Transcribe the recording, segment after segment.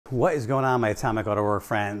What is going on, my Atomic Auto Work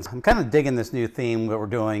friends? I'm kind of digging this new theme that we're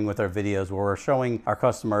doing with our videos where we're showing our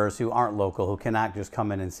customers who aren't local, who cannot just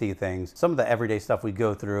come in and see things, some of the everyday stuff we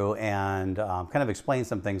go through and kind of explain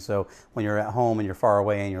some things. So when you're at home and you're far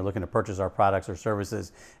away and you're looking to purchase our products or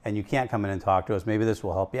services and you can't come in and talk to us, maybe this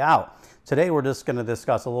will help you out. Today we're just going to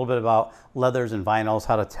discuss a little bit about leathers and vinyls,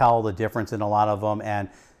 how to tell the difference in a lot of them, and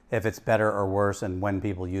if it's better or worse and when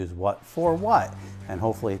people use what for what. And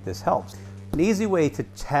hopefully this helps. An easy way to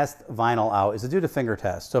test vinyl out is to do the finger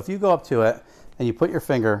test. So if you go up to it and you put your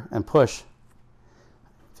finger and push,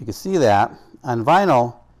 if you can see that, on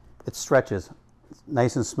vinyl, it stretches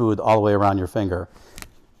nice and smooth all the way around your finger.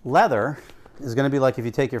 Leather is going to be like if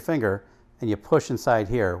you take your finger and you push inside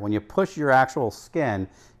here. When you push your actual skin,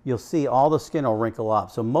 you'll see all the skin will wrinkle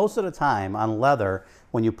up. So most of the time on leather,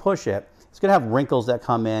 when you push it, it's going to have wrinkles that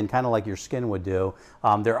come in, kind of like your skin would do.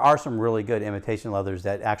 There are some really good imitation leathers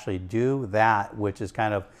that actually do that, which is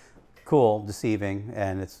kind of cool, deceiving,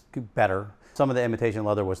 and it's better. Some of the imitation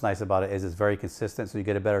leather, what's nice about it is it's very consistent, so you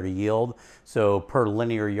get a better yield. So per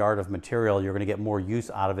linear yard of material, you're going to get more use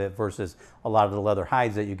out of it versus a lot of the leather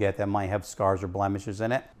hides that you get that might have scars or blemishes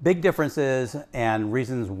in it. Big differences and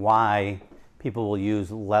reasons why people will use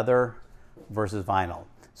leather versus vinyl.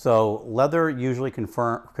 So leather usually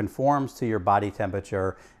conforms to your body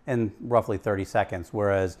temperature in roughly 30 seconds,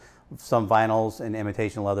 whereas some vinyls and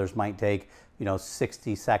imitation leathers might take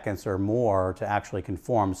 60 seconds or more to actually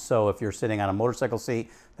conform. So if you're sitting on a motorcycle seat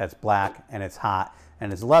that's black and it's hot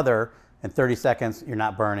and it's leather, in 30 seconds you're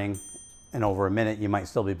not burning, and over a minute you might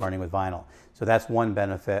still be burning with vinyl. So that's one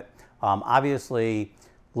benefit. Obviously,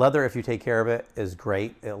 leather, if you take care of it, is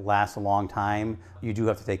great. It lasts a long time. You do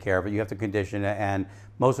have to take care of it. You have to condition it, and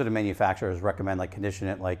most of the manufacturers recommend condition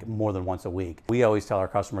it more than once a week. We always tell our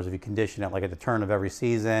customers if you condition it at the turn of every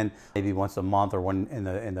season, maybe once a month or one in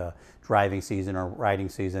the driving season or riding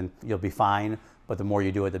season, you'll be fine. But the more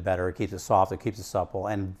you do it, the better. It keeps it soft, it keeps it supple,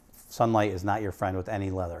 and sunlight is not your friend with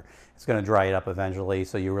any leather. It's going to dry it up eventually,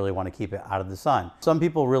 so you really want to keep it out of the sun. Some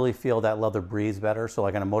people really feel that leather breathes better. So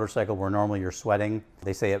like on a motorcycle where normally you're sweating,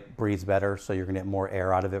 they say it breathes better, so you're going to get more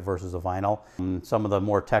air out of it versus a vinyl. Some of the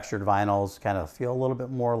more textured vinyls kind of feel a little bit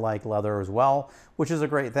more like leather as well, which is a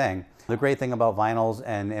great thing. The great thing about vinyls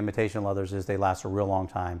and imitation leathers is they last a real long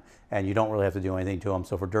time, and you don't really have to do anything to them.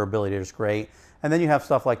 So for durability, it's great. And then you have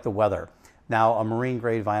stuff like the weather. Now, a marine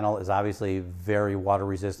grade vinyl is obviously very water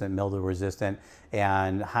resistant, mildew resistant,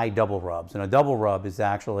 and high double rubs. And a double rub is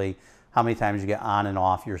actually how many times you get on and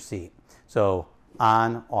off your seat. So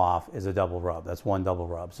on, off is a double rub. That's one double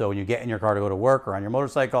rub. So when you get in your car to go to work or on your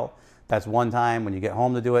motorcycle, that's one time. When you get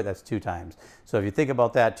home to do it, that's 2 times. So if you think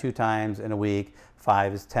about that, 2 times in a week,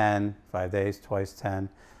 5 is 10, 5 days, twice 10,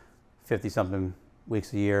 50 something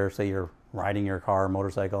weeks a year. Say you're riding your car or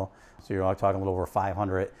motorcycle, so you're talking a little over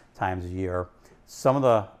 500 times a year. Some of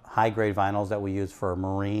the high grade vinyls that we use for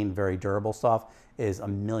marine, very durable stuff is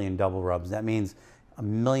 1 million double rubs. That means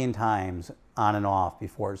 1 million times on and off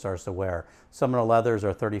before it starts to wear. Some of the leathers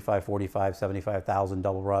are 35, 45, 75,000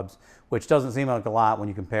 double rubs, which doesn't seem like a lot when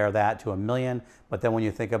you compare that to 1 million. But then when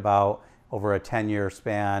you think about over a 10-year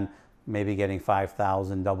span, maybe getting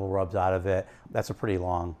 5,000 double rubs out of it, that's a pretty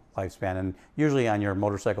long lifespan. And usually on your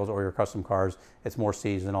motorcycles or your custom cars, it's more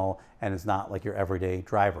seasonal and it's not like your everyday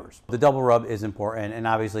drivers. The double rub is important, and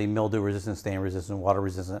obviously mildew resistant, stain resistant, water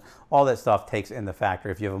resistant, all that stuff takes in the factor.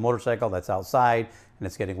 If you have a motorcycle that's outside and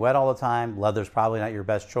it's getting wet all the time, leather's probably not your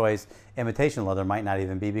best choice. Imitation leather might not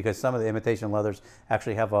even be, because some of the imitation leathers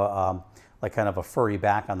actually have a kind of a furry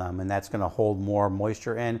back on them, and that's going to hold more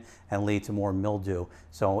moisture in and lead to more mildew.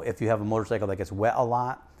 So if you have a motorcycle that gets wet a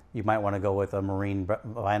lot, you might want to go with a marine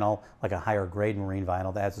vinyl, like a higher grade marine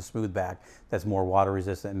vinyl that has a smooth back, that's more water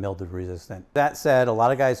resistant and mildew resistant. That said, a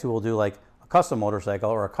lot of guys who will do like a custom motorcycle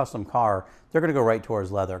or a custom car, they're going to go right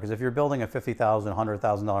towards leather, because if you're building a $50,000,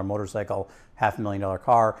 $100,000 motorcycle, $500,000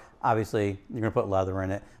 car, obviously you're going to put leather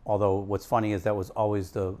in it. Although what's funny is that was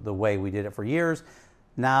always the way we did it for years.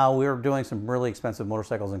 Now we're doing some really expensive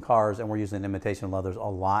motorcycles and cars, and we're using imitation leathers a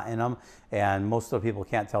lot in them, and most of the people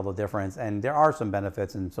can't tell the difference. And there are some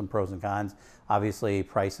benefits and some pros and cons. Obviously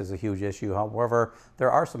price is a huge issue. However,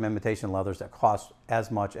 there are some imitation leathers that cost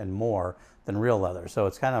as much and more than real leather, so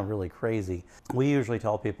it's kind of really crazy. We usually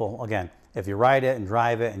tell people, again, if you ride it and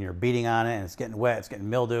drive it and you're beating on it and it's getting wet, it's getting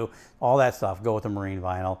mildew, all that stuff, go with the marine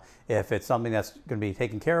vinyl. If it's something that's going to be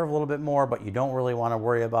taken care of a little bit more, but you don't really want to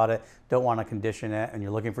worry about it, don't want to condition it, and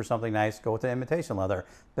you're looking for something nice, go with the imitation leather.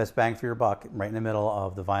 Best bang for your buck. Right in the middle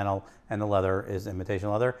of the vinyl and the leather is imitation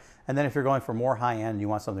leather. And then if you're going for more high-end, you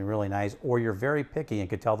want something really nice, or you're very picky and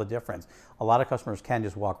could tell the difference. A lot of customers can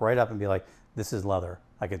just walk right up and be like, this is leather.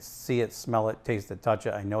 I could see it, smell it, taste it, touch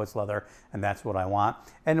it. I know it's leather, and that's what I want.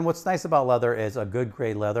 And what's nice about leather is a good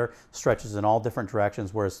grade leather stretches in all different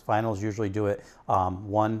directions, whereas vinyls usually do it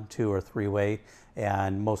 1, 2, or 3 way.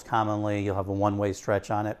 And most commonly you'll have a one-way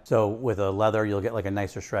stretch on it. So with a leather you'll get like a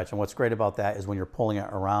nicer stretch, and what's great about that is when you're pulling it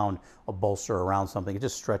around a bolster, around something, it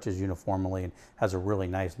just stretches uniformly and has a really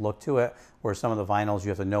nice look to it. Whereas some of the vinyls, you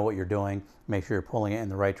have to know what you're doing, make sure you're pulling it in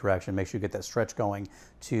the right direction, make sure you get that stretch going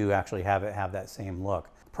to actually have it have that same look.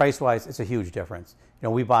 Price wise, it's a huge difference. You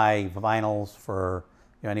know, we buy vinyls for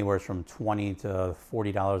anywhere from $20 to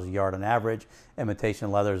 $40 a yard on average.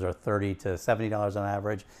 Imitation leathers are $30 to $70 on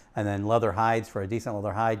average. And then leather hides, for a decent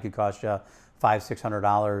leather hide, could cost you $500,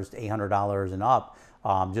 $600 to $800 and up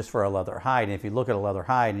just for a leather hide. And if you look at a leather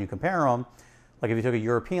hide and you compare them, like if you took a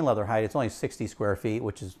European leather hide, it's only 60 square feet,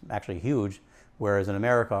 which is actually huge. Whereas in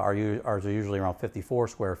America, ours are usually around 54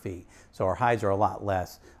 square feet. So our hides are a lot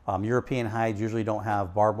less. European hides usually don't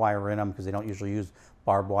have barbed wire in them because they don't usually use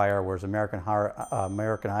barbed wire, whereas American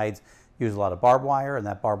hides use a lot of barbed wire, and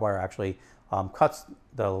that barbed wire actually cuts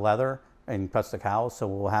the leather and cuts the cows. So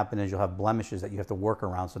what will happen is you'll have blemishes that you have to work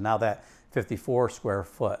around. So now that 54 square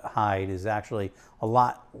foot hide is actually a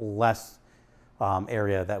lot less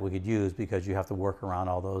area that we could use because you have to work around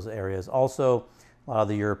all those areas. Also, a lot of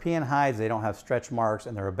the European hides, they don't have stretch marks,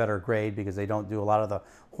 and they're a better grade because they don't do a lot of the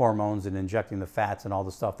hormones and injecting the fats and all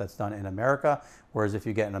the stuff that's done in America. Whereas if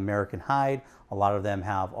you get an American hide, a lot of them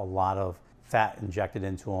have a lot of fat injected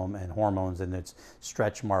into them and hormones, and it's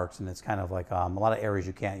stretch marks, and it's kind of like a lot of areas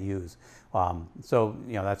you can't use. So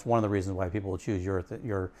that's one of the reasons why people will choose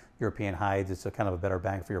your European hides. It's a kind of a better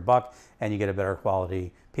bang for your buck, and you get a better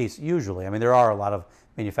quality piece usually. I mean, there are a lot of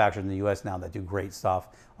manufacturers in the U.S. now that do great stuff,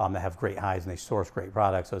 that have great hides, and they source great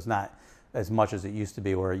products. So it's not as much as it used to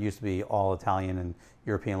be, where it used to be all Italian and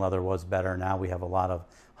European leather was better. Now we have a lot of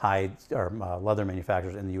hides or leather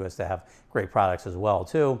manufacturers in the U.S. that have great products as well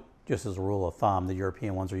too. Just as a rule of thumb, the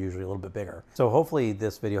European ones are usually a little bit bigger. So hopefully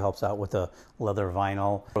this video helps out with the leather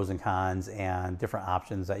vinyl pros and cons and different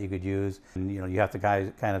options that you could use. And you have to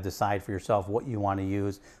kind of decide for yourself what you want to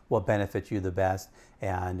use, what benefits you the best,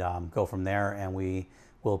 and go from there. And we're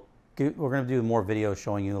going to do more videos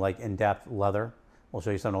showing you like in-depth leather. We'll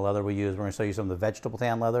show you some of the leather we use. We're going to show you some of the vegetable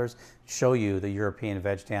tan leathers, show you the European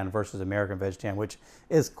veg tan versus American veg tan, which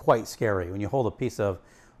is quite scary. When you hold a piece of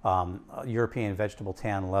European vegetable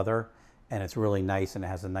tan leather, and it's really nice, and it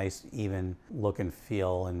has a nice even look and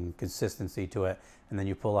feel and consistency to it, and then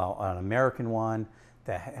you pull out an American one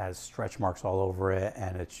that has stretch marks all over it,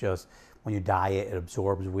 and it's just, when you dye it, it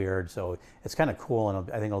absorbs weird. So it's kind of cool,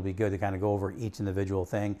 and I think it'll be good to kind of go over each individual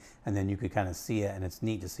thing, and then you could kind of see it, and it's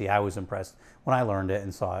neat to see. I was impressed when I learned it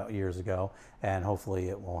and saw it years ago, and hopefully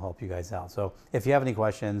it will help you guys out. So if you have any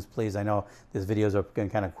questions, please, I know these videos are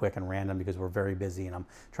getting kind of quick and random because we're very busy, and I'm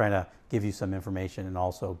trying to give you some information and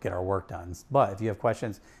also get our work done. But if you have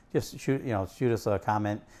questions, just shoot us a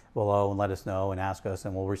comment below and let us know and ask us,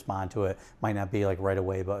 and we'll respond to it. Might not be like right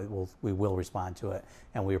away, but we will respond to it,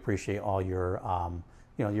 and we appreciate all your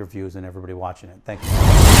your views and everybody watching it. Thank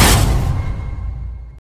you.